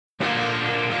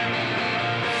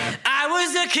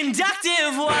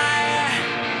conductive wire,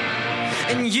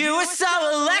 and you were so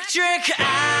electric.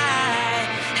 I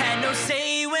had no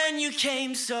say when you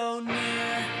came so near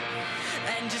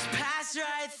and just passed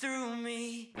right through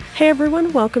me. Hey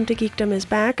everyone, welcome to Geekdom is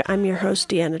Back. I'm your host,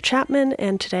 Deanna Chapman,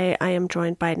 and today I am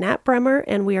joined by Nat Bremer,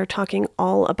 and we are talking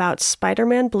all about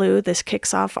Spider-Man Blue. This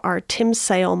kicks off our Tim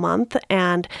Sale month,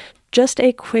 and just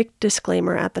a quick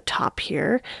disclaimer at the top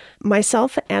here.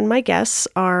 Myself and my guests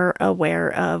are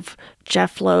aware of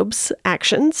Jeff Loeb's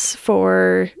actions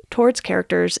towards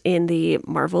characters in the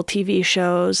Marvel TV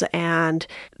shows, and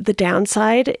the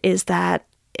downside is that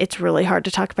it's really hard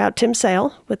to talk about Tim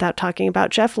Sale without talking about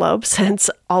Jeff Loeb, since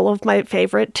all of my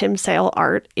favorite Tim Sale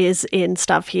art is in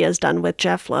stuff he has done with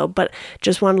Jeff Loeb. But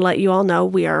just want to let you all know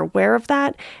we are aware of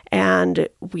that, and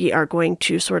we are going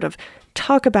to sort of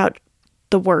talk about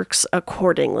the works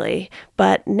accordingly.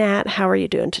 But Nat, how are you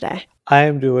doing today? I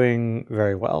am doing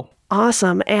very well.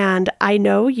 Awesome. And I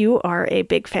know you are a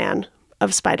big fan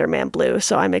of Spider-Man Blue,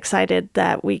 so I'm excited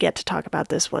that we get to talk about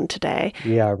this one today.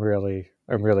 Yeah, I'm really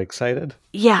excited.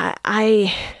 Yeah,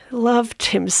 I love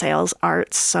Tim Sale's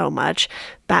art so much.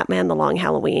 Batman The Long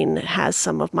Halloween has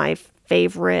some of my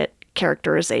favorite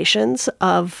characterizations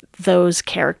of those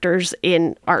characters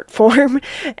in art form,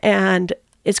 and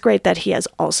it's great that he has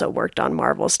also worked on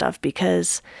Marvel stuff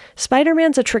because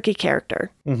Spider-Man's a tricky character.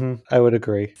 I would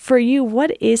agree. For you,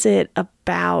 what is it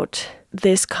about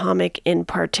this comic in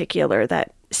particular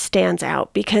that stands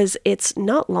out? Because it's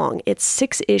not long. It's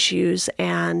 6 issues,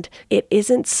 and it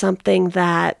isn't something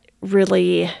that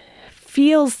really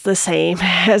feels the same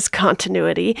as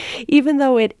continuity, even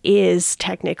though it is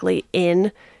technically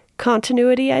in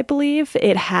continuity, I believe.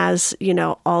 It has,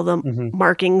 all the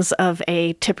markings of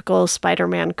a typical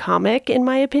Spider-Man comic, in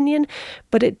my opinion,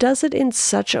 but it does it in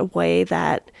such a way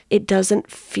that it doesn't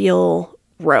feel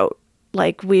rote.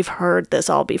 Like we've heard this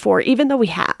all before, even though we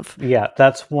have. Yeah,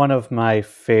 that's one of my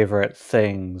favorite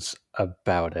things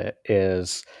about it,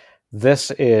 is this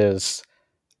is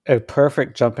a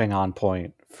perfect jumping on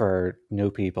point for new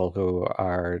people who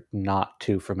are not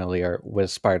too familiar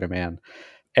with Spider-Man.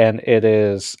 And it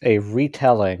is a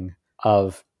retelling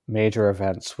of major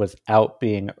events without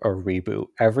being a reboot.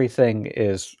 Everything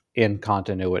is in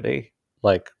continuity,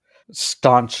 like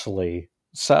staunchly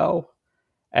so.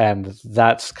 And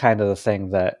that's kind of the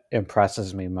thing that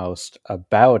impresses me most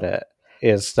about it,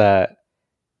 is that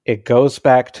it goes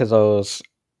back to those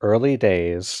early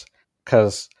days.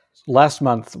 Because last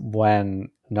month when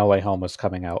No Way Home was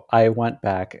coming out, I went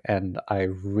back and I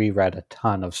reread a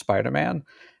ton of Spider-Man.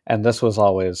 And this was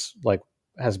always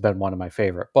has been one of my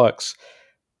favorite books.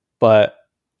 But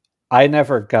I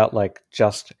never got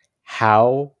just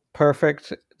how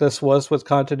perfect this was with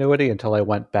continuity until I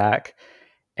went back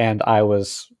and I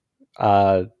was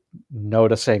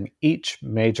noticing each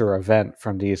major event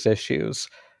from these issues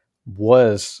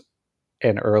was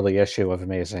an early issue of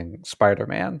Amazing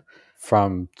Spider-Man,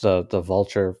 from the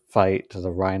Vulture fight to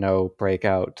the Rhino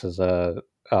breakout to the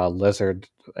Lizard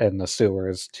in the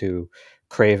sewers to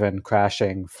Kraven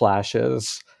crashing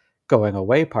Flash's going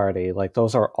away party.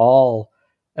 Those are all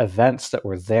events that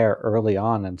were there early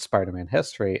on in Spider-Man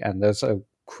history, and there's a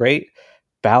great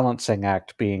balancing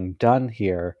act being done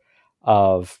here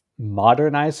of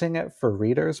modernizing it for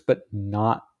readers, but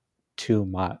not too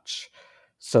much,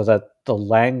 so that the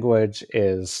language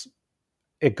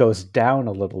it goes down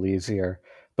a little easier,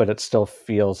 but it still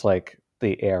feels like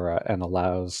the era and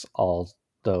allows all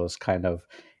those kind of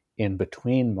in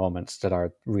between moments that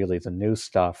are really the new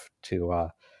stuff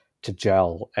to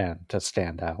gel and to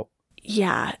stand out.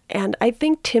 Yeah, and I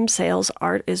think Tim Sale's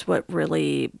art is what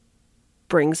really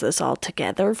brings this all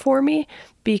together for me,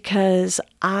 because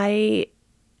I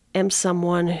am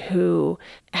someone who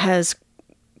has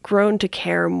grown to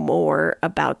care more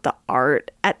about the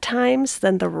art at times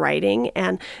than the writing,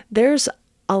 and there's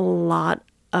a lot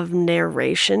of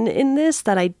narration in this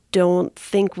that I don't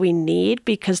think we need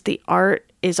because the art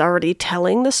is already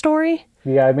telling the story.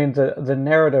 Yeah, I mean, the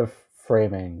narrative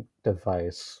framing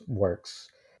device works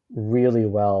really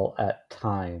well at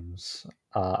times.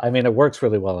 It works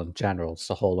really well in general. It's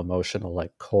the whole emotional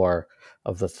core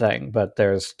of the thing, but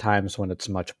there's times when it's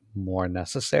much more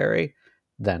necessary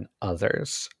than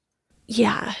others.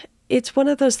 Yeah, it's one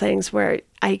of those things where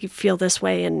I feel this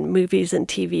way in movies and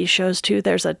TV shows too.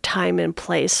 There's a time and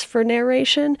place for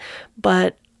narration,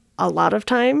 but a lot of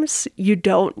times you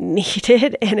don't need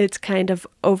it and it's kind of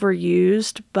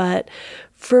overused. But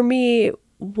for me,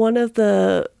 one of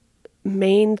the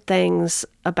main things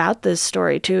about this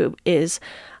story too is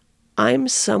I'm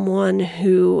someone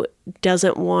who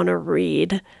doesn't want to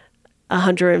read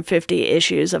 150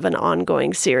 issues of an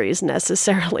ongoing series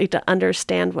necessarily to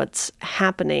understand what's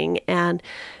happening. And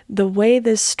the way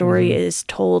this story is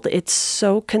told, it's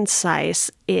so concise.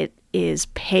 It is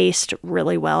paced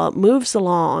really well. It moves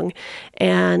along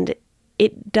and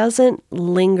it doesn't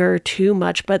linger too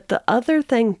much. But the other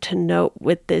thing to note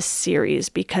with this series,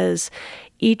 because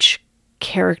each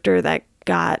character that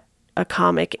got a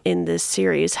comic in this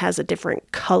series has a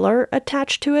different color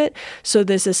attached to it. So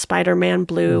this is Spider-Man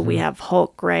blue. We have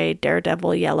Hulk gray,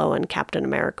 Daredevil yellow, and Captain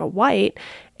America white.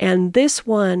 And this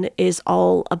one is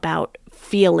all about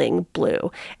feeling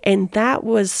blue. And that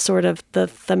was sort of the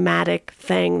thematic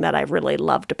thing that I really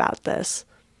loved about this.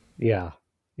 Yeah.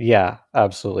 Yeah,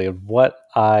 absolutely. And what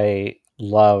I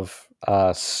love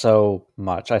so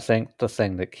much, I think the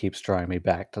thing that keeps drawing me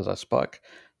back to this book,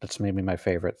 that's maybe my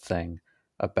favorite thing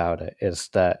about it, is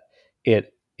that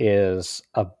it is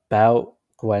about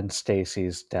Gwen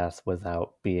Stacy's death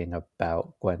without being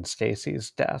about Gwen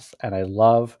Stacy's death. And I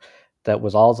love that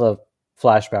with all the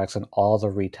flashbacks and all the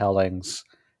retellings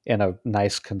in a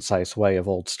nice, concise way of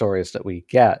old stories that we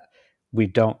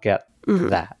don't get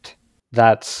that.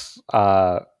 That's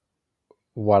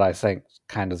what I think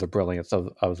kind of the brilliance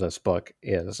of this book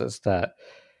is that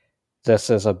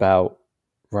this is about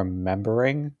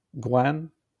remembering Gwen,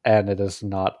 and it is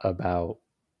not about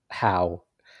how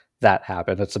that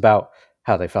happened. It's about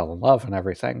how they fell in love and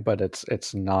everything, but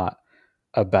it's not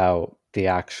about the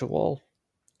actual,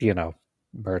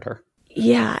 murder.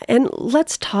 Yeah, and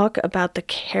let's talk about the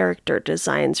character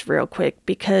designs real quick,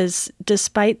 because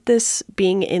despite this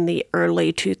being in the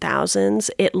early 2000s,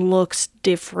 it looks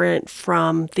different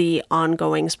from the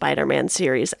ongoing Spider-Man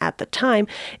series at the time.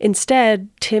 Instead,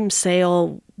 Tim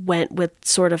Sale went with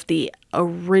sort of the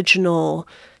original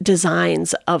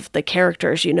designs of the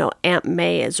characters. Aunt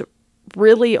May is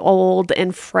really old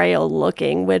and frail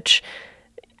looking, which,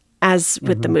 as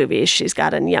with the movies, she's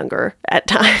gotten younger at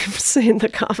times in the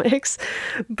comics.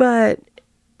 But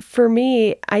for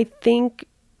me, I think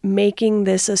making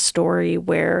this a story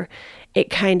where it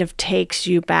kind of takes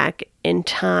you back in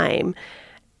time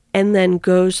and then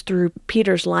goes through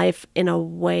Peter's life in a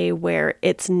way where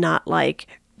it's not like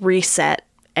reset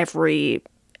every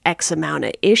X amount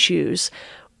of issues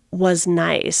was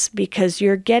nice, because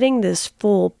you're getting this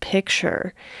full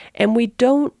picture, and we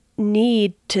don't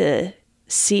need to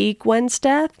see Gwen's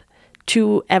death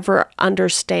to ever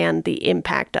understand the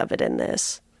impact of it in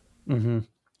this.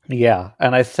 Yeah,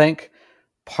 and I think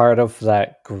part of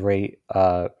that great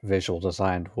visual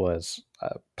design was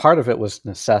part of it was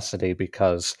necessity,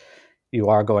 because you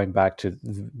are going back to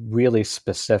really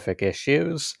specific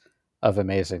issues of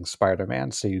Amazing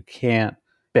Spider-Man, so you can't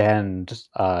bend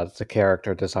the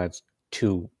character designs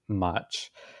too much.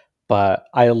 But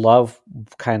I love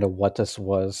kind of what this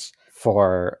was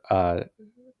for. I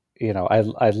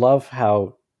love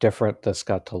how different this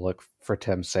got to look for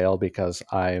Tim Sale, because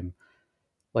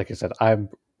like I said, I'm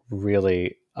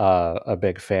really a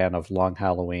big fan of Long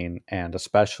Halloween, and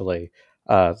especially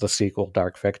the sequel,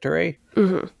 Dark Victory.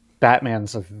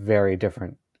 Batman's a very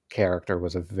different character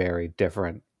with a very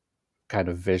different kind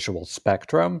of visual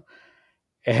spectrum.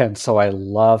 And so I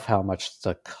love how much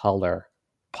the color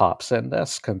pops in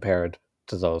this compared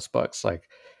to those books. Like,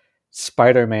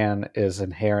 Spider-Man is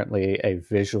inherently a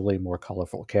visually more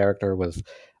colorful character with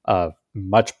a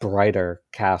much brighter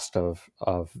cast of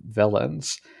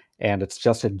villains, and it's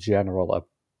just in general a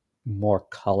more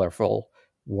colorful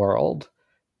world.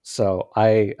 So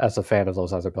as a fan of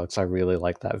those other books, I really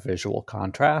like that visual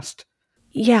contrast.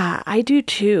 Yeah, I do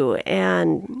too.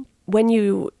 And when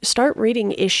you start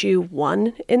reading issue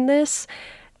 1 in this,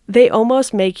 they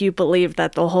almost make you believe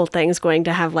that the whole thing's going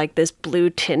to have like this blue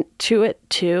tint to it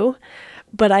too.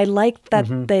 But I like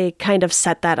that they kind of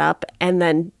set that up and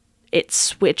then it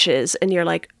switches and you're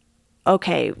like,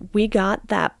 okay, we got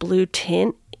that blue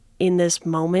tint in this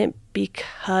moment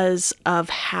because of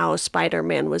how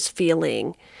Spider-Man was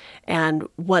feeling and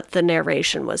what the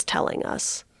narration was telling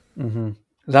us.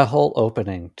 That whole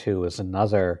opening too is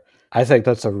another. I think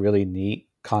that's a really neat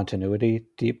continuity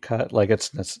deep cut. Like,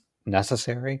 it's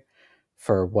necessary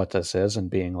for what this is and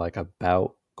being like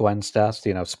about Gwen's death.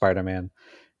 Spider-Man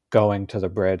going to the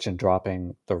bridge and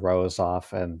dropping the rose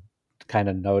off and kind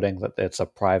of noting that it's a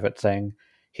private thing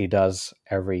he does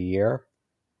every year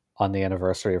on the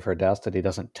anniversary of her death that he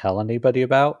doesn't tell anybody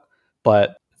about.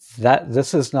 But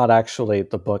this is not actually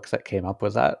the book that came up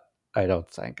with that. I don't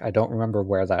think. I don't remember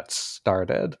where that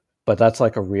started, but that's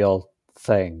like a real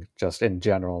thing just in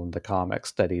general in the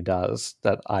comics that he does,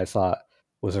 that I thought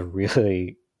was a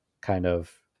really kind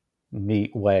of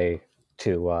neat way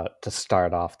to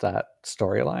start off that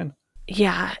storyline.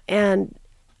 Yeah, and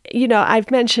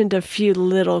I've mentioned a few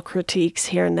little critiques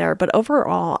here and there, but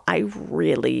overall, I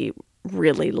really,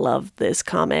 really love this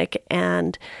comic.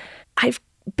 And I've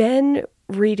been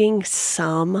reading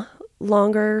some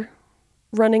longer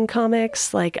running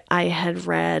comics. Like I had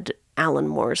read Alan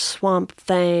Moore's Swamp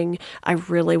Thing. I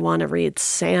really want to read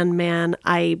Sandman.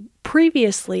 I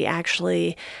previously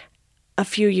actually, a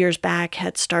few years back,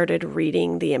 had started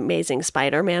reading The Amazing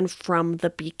Spider-Man from the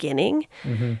beginning.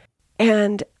 Mm-hmm.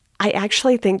 And I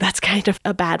actually think that's kind of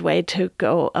a bad way to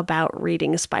go about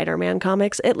reading Spider-Man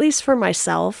comics, at least for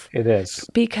myself. It is.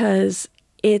 Because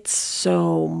it's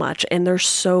so much and they're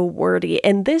so wordy.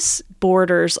 And this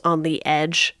borders on the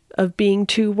edge of being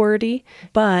too wordy,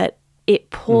 but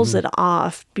it pulls it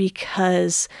off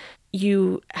because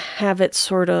you have it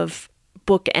sort of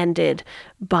bookended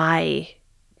by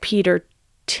Peter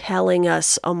telling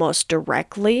us almost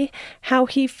directly how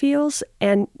he feels.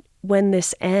 And when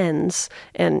this ends,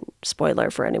 and spoiler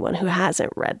for anyone who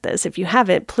hasn't read this, if you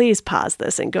haven't, please pause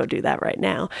this and go do that right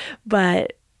now.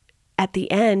 But at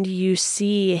the end, you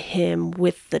see him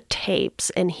with the tapes,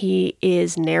 and he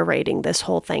is narrating this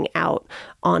whole thing out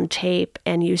on tape,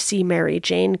 and you see Mary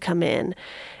Jane come in.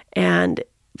 And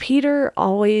Peter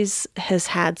always has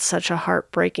had such a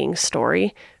heartbreaking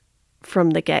story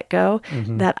from the get-go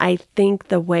that I think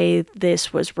the way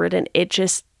this was written, it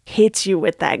just hits you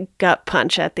with that gut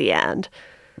punch at the end.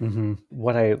 Mm-hmm.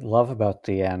 What I love about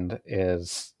the end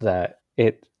is that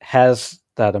it has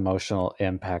that emotional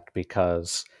impact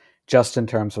because just in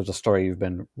terms of the story you've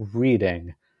been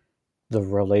reading, the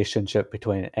relationship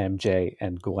between MJ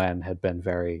and Gwen had been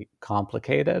very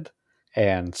complicated.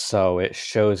 And so it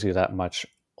shows you that much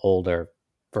older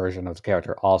version of the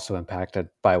character also impacted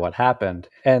by what happened.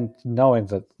 And knowing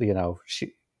that,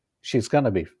 she's going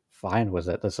to be fine with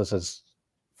it. This is his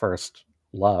first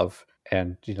love.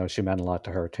 And, she meant a lot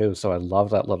to her too. So I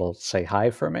love that little say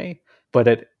hi for me. But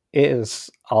it is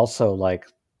also like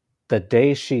the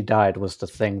day she died was the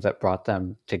thing that brought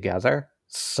them together.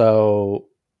 So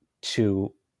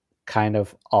to kind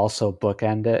of also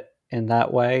bookend it in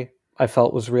that way, I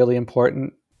felt was really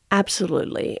important.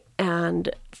 Absolutely.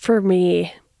 And for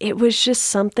me, it was just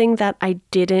something that I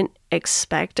didn't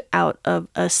expect out of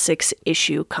a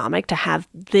 6-issue comic to have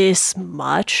this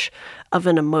much of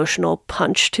an emotional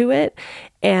punch to it.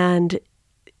 And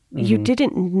you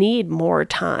didn't need more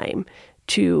time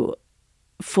to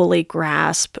fully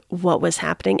grasp what was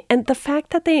happening. And the fact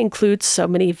that they include so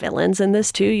many villains in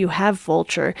this too, you have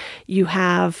Vulture, you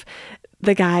have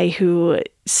the guy who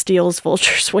steals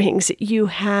Vulture's wings, you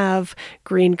have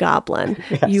Green Goblin,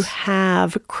 Yes. you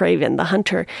have Kraven the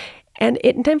Hunter, and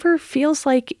it never feels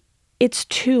like it's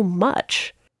too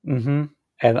much. Mm-hmm.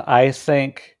 And I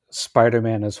think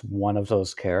Spider-Man is one of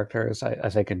those characters. I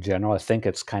think in general, I think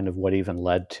it's kind of what even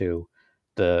led to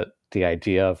the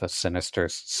idea of a Sinister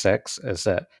Six, is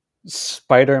that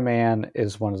Spider-Man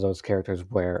is one of those characters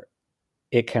where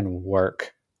it can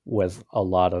work with a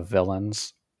lot of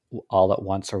villains all at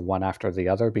once or one after the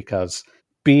other, because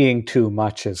being too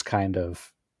much is kind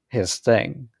of his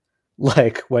thing.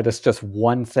 Like when it's just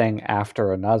one thing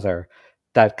after another,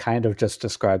 that kind of just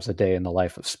describes a day in the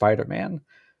life of Spider-Man.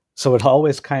 So it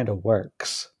always kind of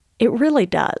works. It really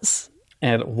does.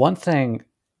 And one thing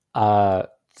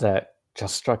that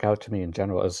just struck out to me in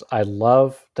general is I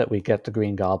love that we get the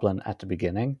Green Goblin at the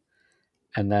beginning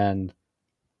and then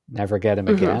never get him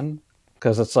again,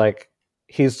 because it's like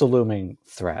he's the looming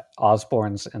threat.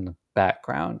 Osborn's in the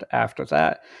background after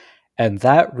that. And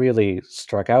that really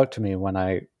struck out to me when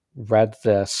I read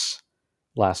this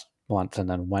last month and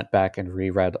then went back and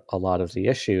reread a lot of the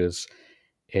issues.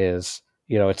 Is,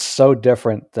 it's so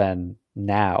different than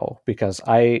now, because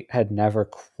I had never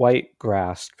quite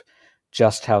grasped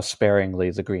just how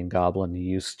sparingly the Green Goblin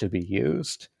used to be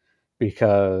used,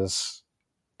 because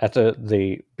at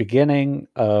the beginning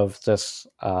of this,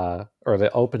 or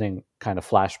the opening kind of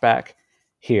flashback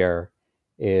here,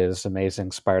 is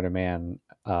Amazing Spider-Man,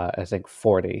 I think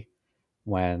 40,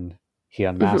 when he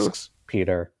unmasks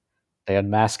Peter. They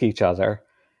unmask each other.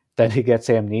 Then he gets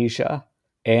amnesia.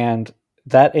 And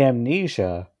that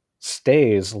amnesia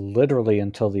stays literally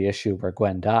until the issue where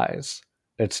Gwen dies.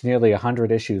 It's nearly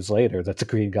 100 issues later that the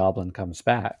Green Goblin comes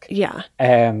back. Yeah.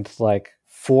 And like,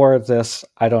 for this,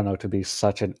 I don't know, to be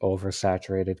such an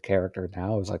oversaturated character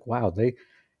now, I was like, wow, they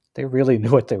really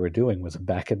knew what they were doing with him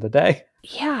back in the day.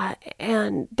 Yeah,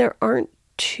 and there aren't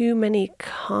too many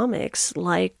comics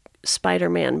like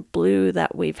Spider-Man Blue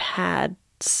that we've had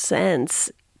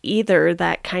since either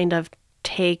that kind of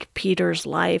take Peter's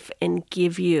life and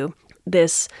give you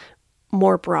this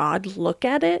more broad look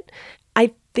at it.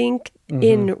 I think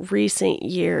in recent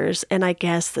years, and I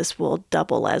guess this will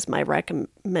double as my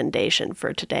recommendation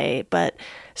for today, but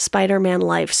Spider-Man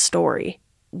Life Story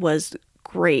was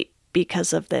great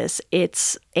because of this.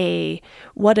 It's a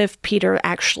what if Peter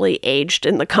actually aged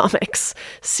in the comics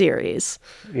series.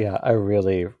 Yeah, I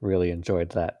really, really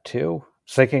enjoyed that too.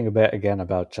 Thinking a bit again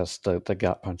about just the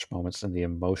gut punch moments and the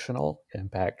emotional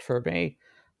impact for me,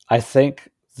 I think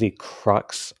the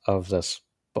crux of this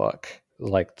book,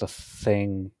 like the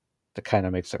thing that kind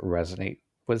of makes it resonate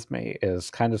with me, is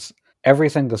kind of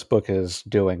everything this book is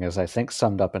doing is, I think,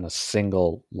 summed up in a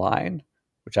single line,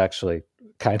 which actually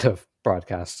kind of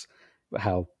broadcasts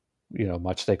how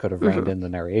much they could have reined in the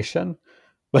narration.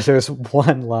 But there's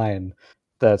one line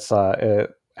that's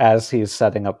as he's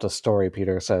setting up the story,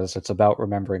 Peter says, "It's about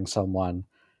remembering someone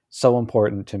so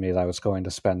important to me that I was going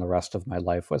to spend the rest of my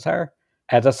life with her."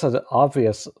 And that's an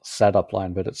obvious setup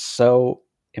line, but it's so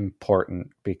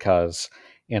important because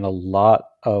in a lot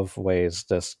of ways,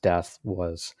 this death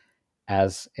was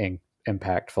as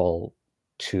impactful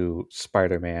to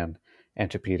Spider-Man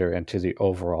and to Peter and to the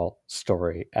overall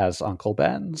story as Uncle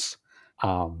Ben's.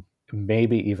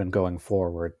 Maybe even going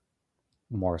forward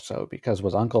more so, because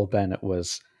with Uncle Ben, it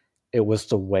was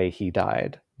the way he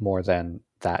died more than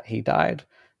that he died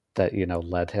that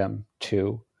led him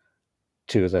to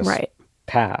this Right.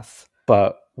 path.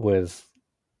 But with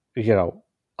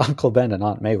Uncle Ben and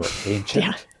Aunt May were ancient.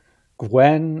 Yeah.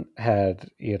 Gwen had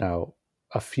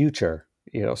a future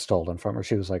stolen from her.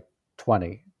 She was like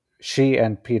 20. She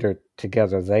and Peter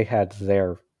together, they had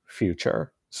their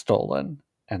future stolen,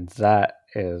 and that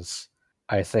is,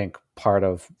 I think, part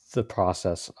of the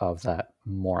process of that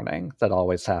mourning that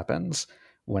always happens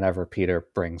whenever Peter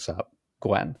brings up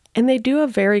Gwen. And they do a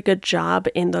very good job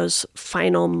in those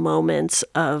final moments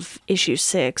of issue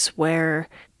 6 where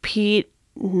Pete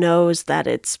knows that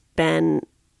it's been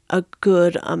a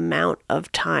good amount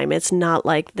of time. It's not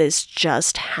like this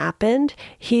just happened.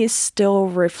 He's still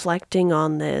reflecting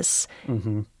on this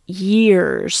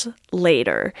years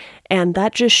later. And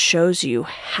that just shows you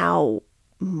how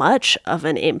much of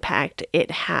an impact it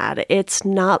had. It's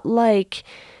not like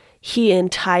he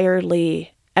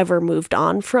entirely ever moved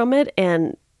on from it,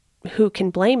 and who can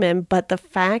blame him? But the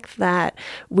fact that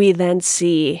we then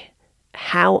see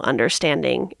how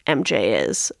understanding MJ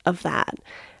is of that,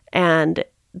 and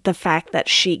the fact that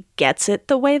she gets it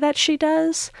the way that she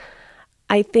does,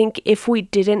 I think if we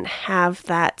didn't have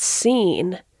that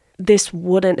scene, this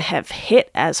wouldn't have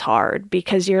hit as hard,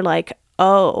 because you're like,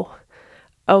 oh,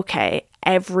 okay,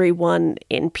 everyone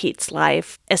in Pete's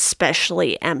life,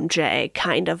 especially MJ,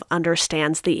 kind of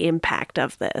understands the impact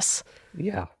of this.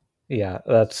 Yeah.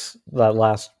 That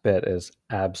last bit is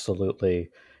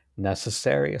absolutely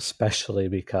necessary, especially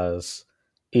because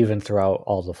even throughout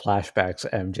all the flashbacks,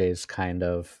 MJ's kind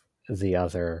of the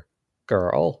other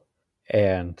girl,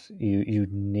 and you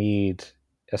need,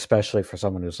 especially for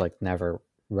someone who's like never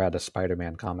read a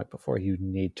Spider-Man comic before, you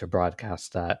need to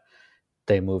broadcast that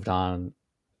they moved on,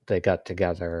 they got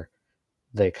together,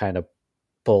 they kind of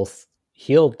both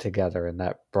healed together, and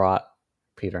that brought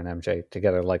Peter and MJ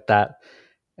together. Like that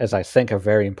is, I think, a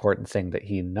very important thing that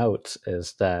he notes,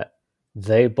 is that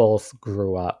they both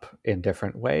grew up in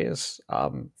different ways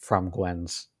from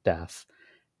Gwen's death,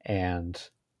 and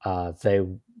they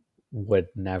would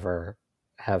never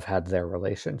have had their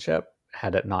relationship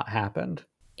had it not happened.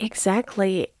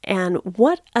 Exactly. And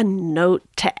what a note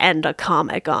to end a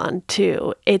comic on,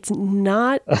 too. It's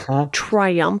not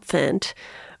triumphant,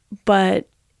 but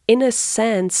in a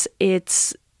sense,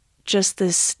 it's just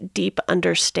this deep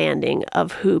understanding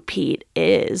of who Pete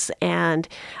is. And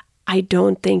I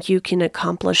don't think you can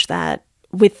accomplish that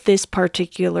with this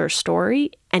particular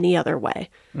story any other way.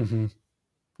 Mm-hmm.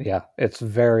 Yeah, it's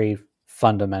very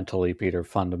fundamentally Peter,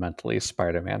 fundamentally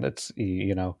Spider-Man. It's,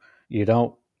 you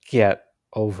don't get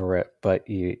over it, but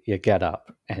you get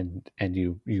up and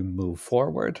you move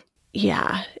forward.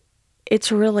 Yeah,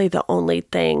 it's really the only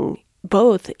thing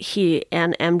both he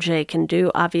and MJ can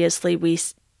do. Obviously, we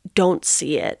don't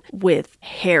see it with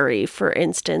Harry, for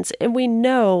instance, and we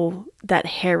know that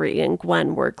Harry and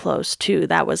Gwen were close too.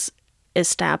 That was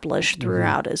established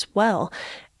throughout as well.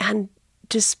 And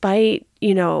despite,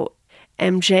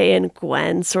 MJ and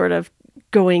Gwen sort of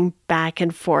going back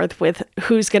and forth with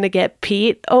who's going to get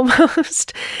Pete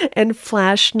almost, and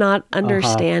Flash not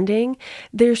understanding,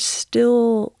 there's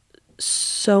still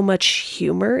so much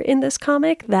humor in this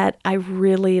comic that I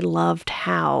really loved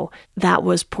how that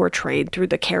was portrayed through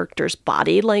the character's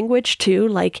body language too.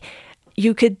 Like,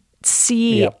 you could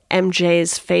see Yep.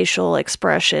 MJ's facial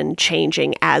expression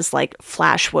changing as like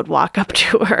Flash would walk up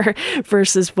to her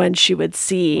versus when she would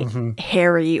see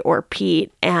Harry or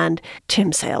Pete. And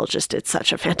Tim Sale just did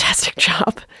such a fantastic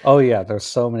job. Oh yeah, there's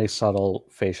so many subtle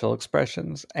facial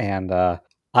expressions, and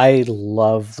I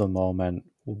love the moment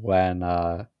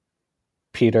when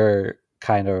Peter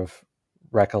kind of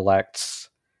recollects,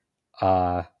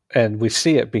 and we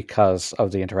see it because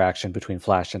of the interaction between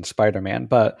Flash and Spider-Man,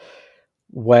 but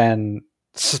when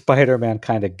Spider-Man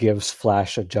kind of gives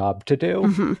Flash a job to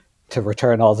do to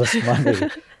return all this money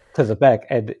to the bank,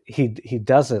 and he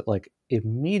does it like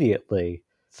immediately,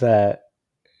 that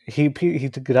he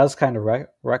does kind of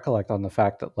recollect on the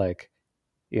fact that, like,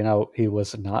 you know, he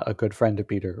was not a good friend to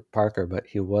Peter Parker, but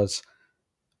he was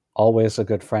always a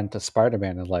good friend to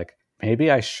Spider-Man, and like,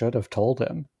 maybe I should have told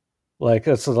him. Like,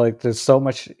 it's like there's so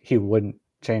much he wouldn't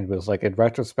change, but it's like, in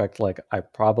retrospect, like, I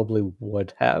probably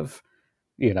would have,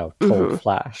 you know, told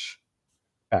Flash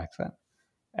back then.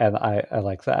 And I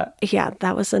like that. Yeah,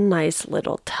 that was a nice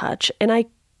little touch. And I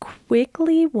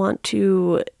quickly want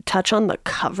to touch on the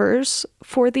covers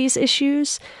for these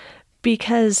issues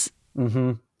because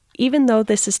even though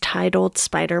this is titled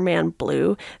Spider-Man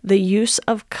Blue, the use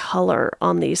of color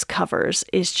on these covers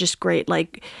is just great.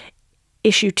 Like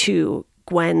issue 2,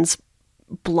 Gwen's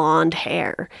blonde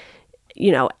hair,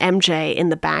 you know, MJ in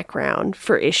the background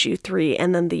for issue 3,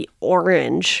 and then the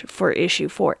orange for issue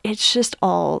 4. It's just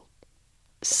all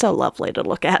so lovely to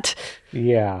look at.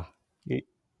 Yeah.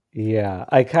 Yeah.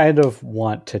 I kind of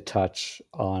want to touch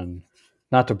on,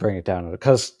 not to bring it down,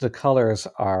 because the colors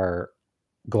are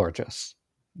gorgeous.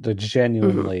 They're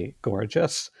genuinely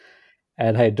gorgeous.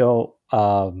 And I don't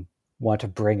want to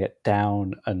bring it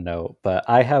down a note, but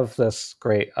I have this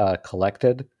great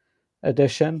collected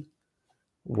edition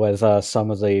with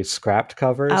some of the scrapped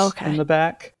covers in the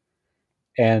back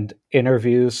and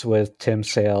interviews with Tim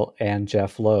Sale and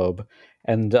Jeff Loeb.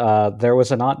 And there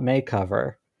was an Aunt May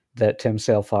cover that Tim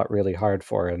Sale fought really hard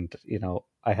for. And, you know,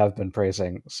 I have been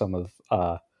praising some of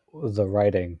the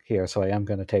writing here, so I am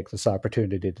going to take this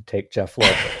opportunity to take Jeff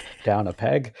Loeb down a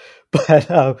peg.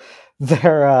 But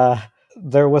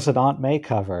there was an Aunt May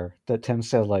cover that Tim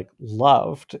Sale like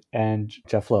loved, and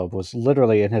Jeff Loeb was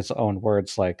literally, in his own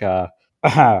words, like,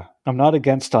 I'm not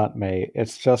against Aunt May.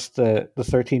 It's just the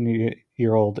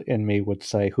 13-year-old in me would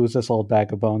say, "Who's this old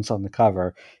bag of bones on the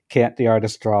cover? Can't the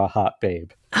artist draw a hot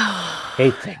babe?"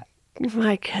 Hate that.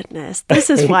 My goodness. This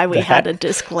is why we had a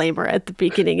disclaimer at the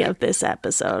beginning of this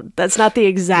episode. That's not the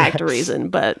exact reason,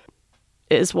 but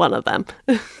is one of them.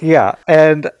 Yeah,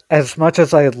 and as much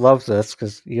as I love this,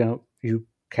 because, you know,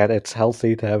 it's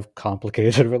healthy to have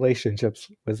complicated relationships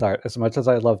with art. As much as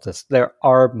I love this, there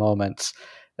are moments,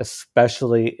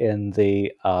 especially in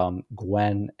the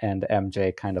Gwen and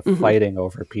MJ kind of fighting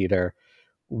over Peter,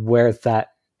 where that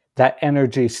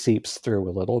energy seeps through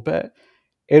a little bit.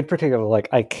 In particular, like,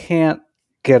 I can't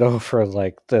get over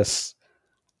like this.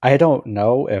 I don't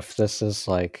know if this is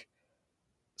like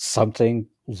something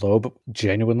Loeb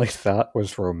genuinely thought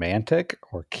was romantic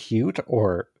or cute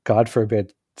or, God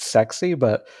forbid, sexy,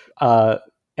 but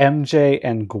MJ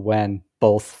and Gwen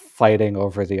both fighting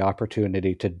over the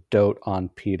opportunity to dote on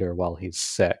Peter while he's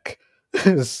sick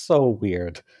is so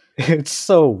weird. It's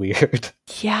so weird.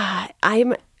 Yeah,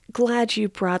 I'm glad you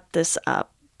brought this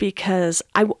up because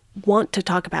I want to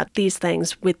talk about these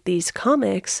things with these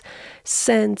comics,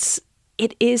 since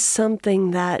it is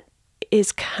something that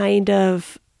is kind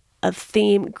of a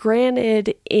theme.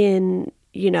 Granted, in,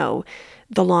 you know,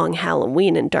 The Long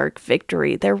Halloween and Dark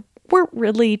Victory, there weren't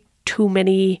really too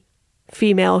many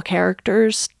female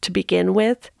characters to begin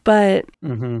with, but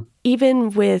even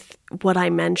with what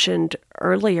I mentioned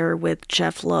earlier with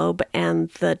Jeff Loeb and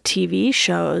the TV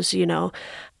shows, you know,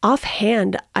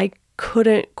 offhand, I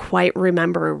couldn't quite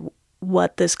remember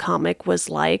what this comic was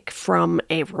like from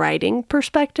a writing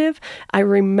perspective. I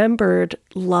remembered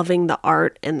loving the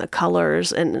art and the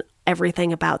colors and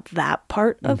everything about that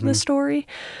part of the story.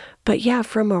 But yeah,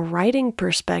 from a writing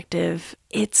perspective,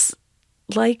 it's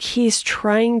like he's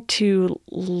trying to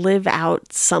live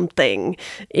out something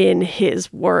in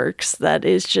his works that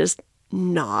is just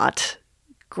not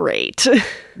great.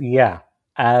 Yeah,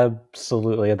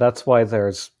 absolutely. That's why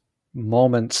there's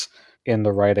moments in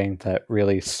the writing that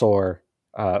really soar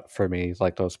for me,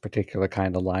 like those particular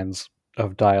kind of lines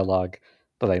of dialogue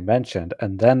that I mentioned.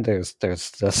 And then there's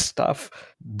this stuff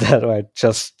that I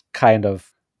just kind of,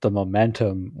 the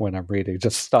momentum when I'm reading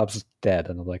just stops dead,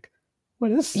 and I'm like, what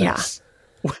is this?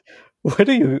 Yeah. What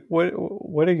are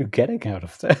you getting out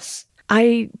of this?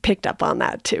 I picked up on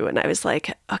that too, and I was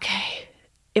like, okay,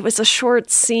 it was a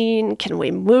short scene. Can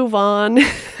we move on?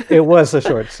 It was a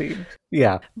short scene.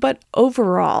 Yeah. But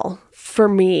overall, for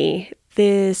me,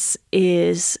 this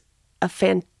is a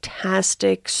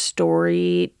fantastic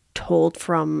story told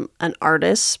from an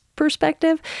artist's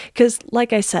perspective. Because,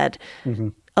 like I said,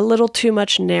 a little too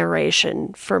much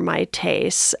narration for my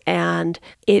tastes. And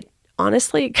it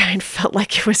honestly kind of felt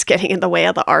like it was getting in the way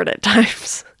of the art at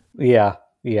times. Yeah.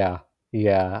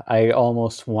 I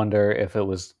almost wonder if it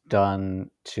was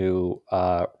done to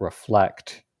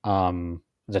reflect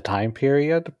the time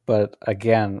period. But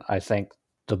again, I think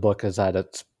the book is at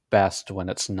its best when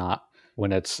it's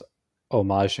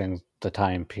homaging the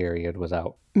time period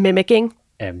without Mimicking?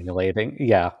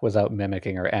 without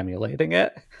mimicking or emulating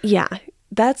it. Yeah,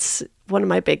 that's one of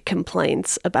my big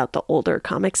complaints about the older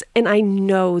comics. And I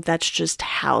know that's just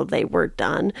how they were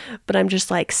done, but I'm just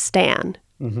like, Stan,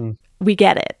 we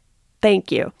get it.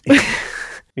 Thank you.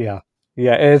 Yeah.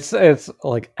 It's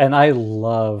like, and I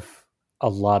love a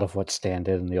lot of what Stan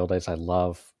did in the old days. I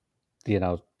love,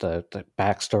 the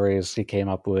backstories he came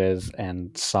up with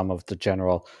and some of the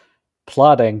general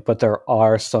plotting, but there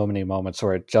are so many moments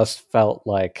where it just felt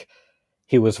like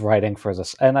he was writing for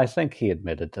this, and I think he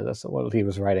admitted to this, well, he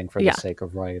was writing for the sake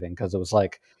of writing, because it was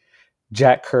like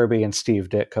Jack Kirby and Steve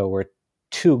Ditko were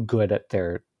too good at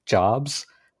their jobs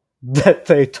that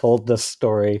they told this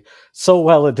story so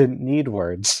well it didn't need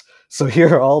words. So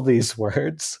here are all these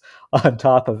words on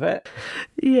top of it.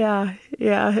 Yeah,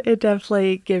 it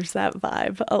definitely gives that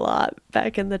vibe a lot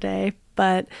back in the day.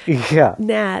 But Yeah.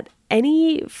 Nat,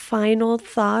 any final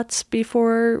thoughts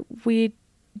before we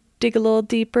dig a little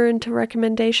deeper into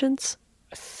recommendations?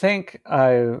 I think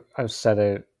I've said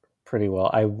it pretty well.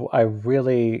 I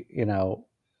really,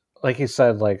 like you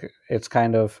said, like it's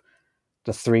kind of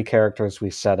the three characters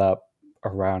we set up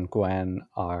around Gwen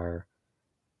are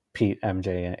Pete,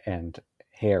 MJ, and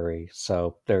Harry.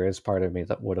 So there is part of me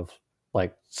that would have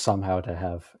liked somehow to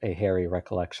have a Harry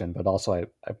recollection, but also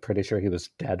I'm pretty sure he was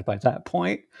dead by that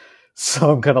point.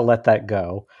 So I'm gonna let that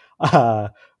go.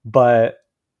 But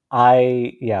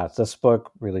this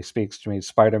book really speaks to me.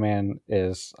 Spider-Man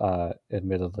is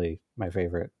admittedly my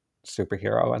favorite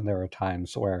superhero, and there are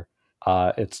times where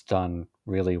it's done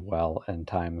really well and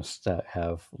times that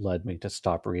have led me to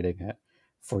stop reading it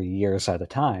for years at a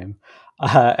time.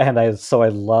 And I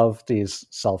love these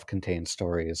self-contained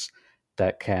stories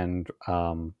that can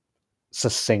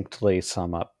succinctly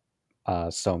sum up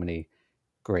so many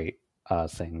great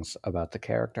things about the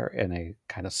character in a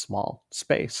kind of small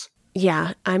space.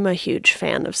 Yeah, I'm a huge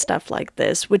fan of stuff like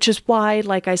this, which is why,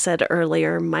 like I said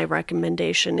earlier, my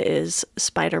recommendation is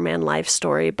Spider-Man Life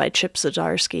Story by Chip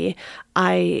Zdarsky.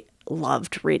 I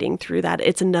loved reading through that.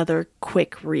 It's another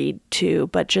quick read too,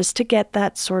 but just to get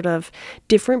that sort of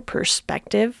different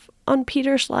perspective on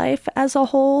Peter's life as a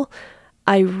whole,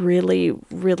 I really,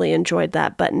 really enjoyed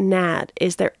that. But Nat,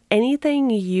 is there anything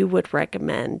you would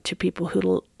recommend to people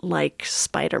who like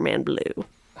Spider-Man Blue?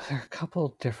 There are a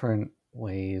couple different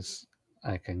ways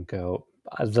I can go.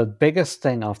 The biggest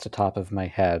thing off the top of my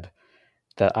head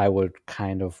that I would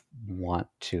kind of want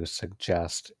to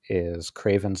suggest is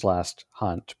Kraven's Last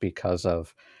Hunt, because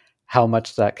of how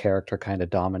much that character kind of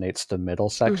dominates the middle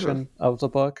section of the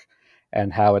book,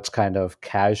 and how it's kind of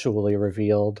casually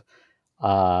revealed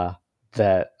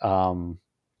that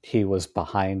he was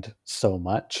behind so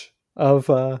much of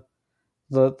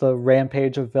the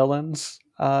rampage of villains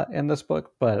in this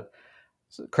book. But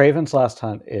Kraven's Last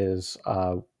Hunt is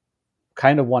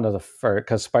kind of one of the first,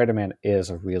 because Spider-Man is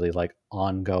a really like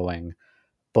ongoing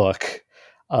book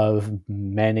of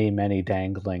many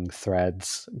dangling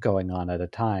threads going on at a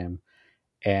time.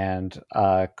 And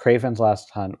Kraven's Last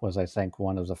Hunt was, I think,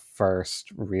 one of the first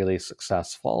really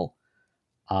successful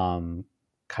kind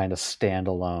of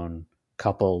standalone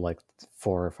couple like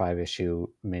 4 or 5 issue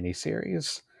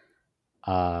miniseries.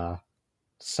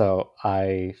 So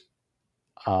I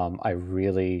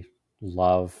really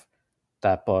love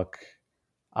that book.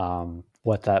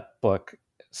 What that book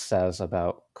says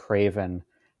about Kraven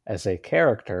as a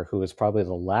character, who is probably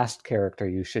the last character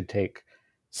you should take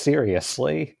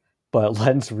seriously, but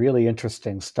lends really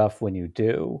interesting stuff when you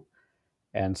do.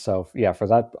 And so, yeah, for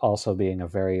that also being a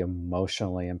very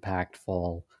emotionally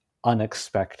impactful,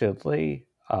 unexpectedly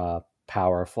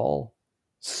powerful,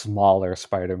 smaller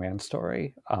Spider-Man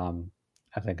story,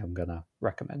 I think I'm going to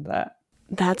recommend that.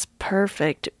 That's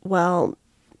perfect. Well,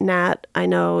 Nat, I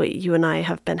know you and I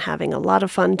have been having a lot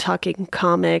of fun talking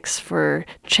comics for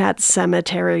Chat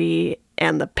Cemetery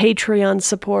and the Patreon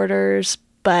supporters,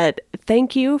 but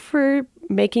thank you for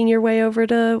making your way over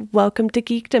to Welcome to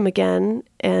Geekdom again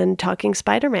and talking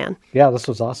Spider-Man. Yeah, this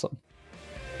was awesome.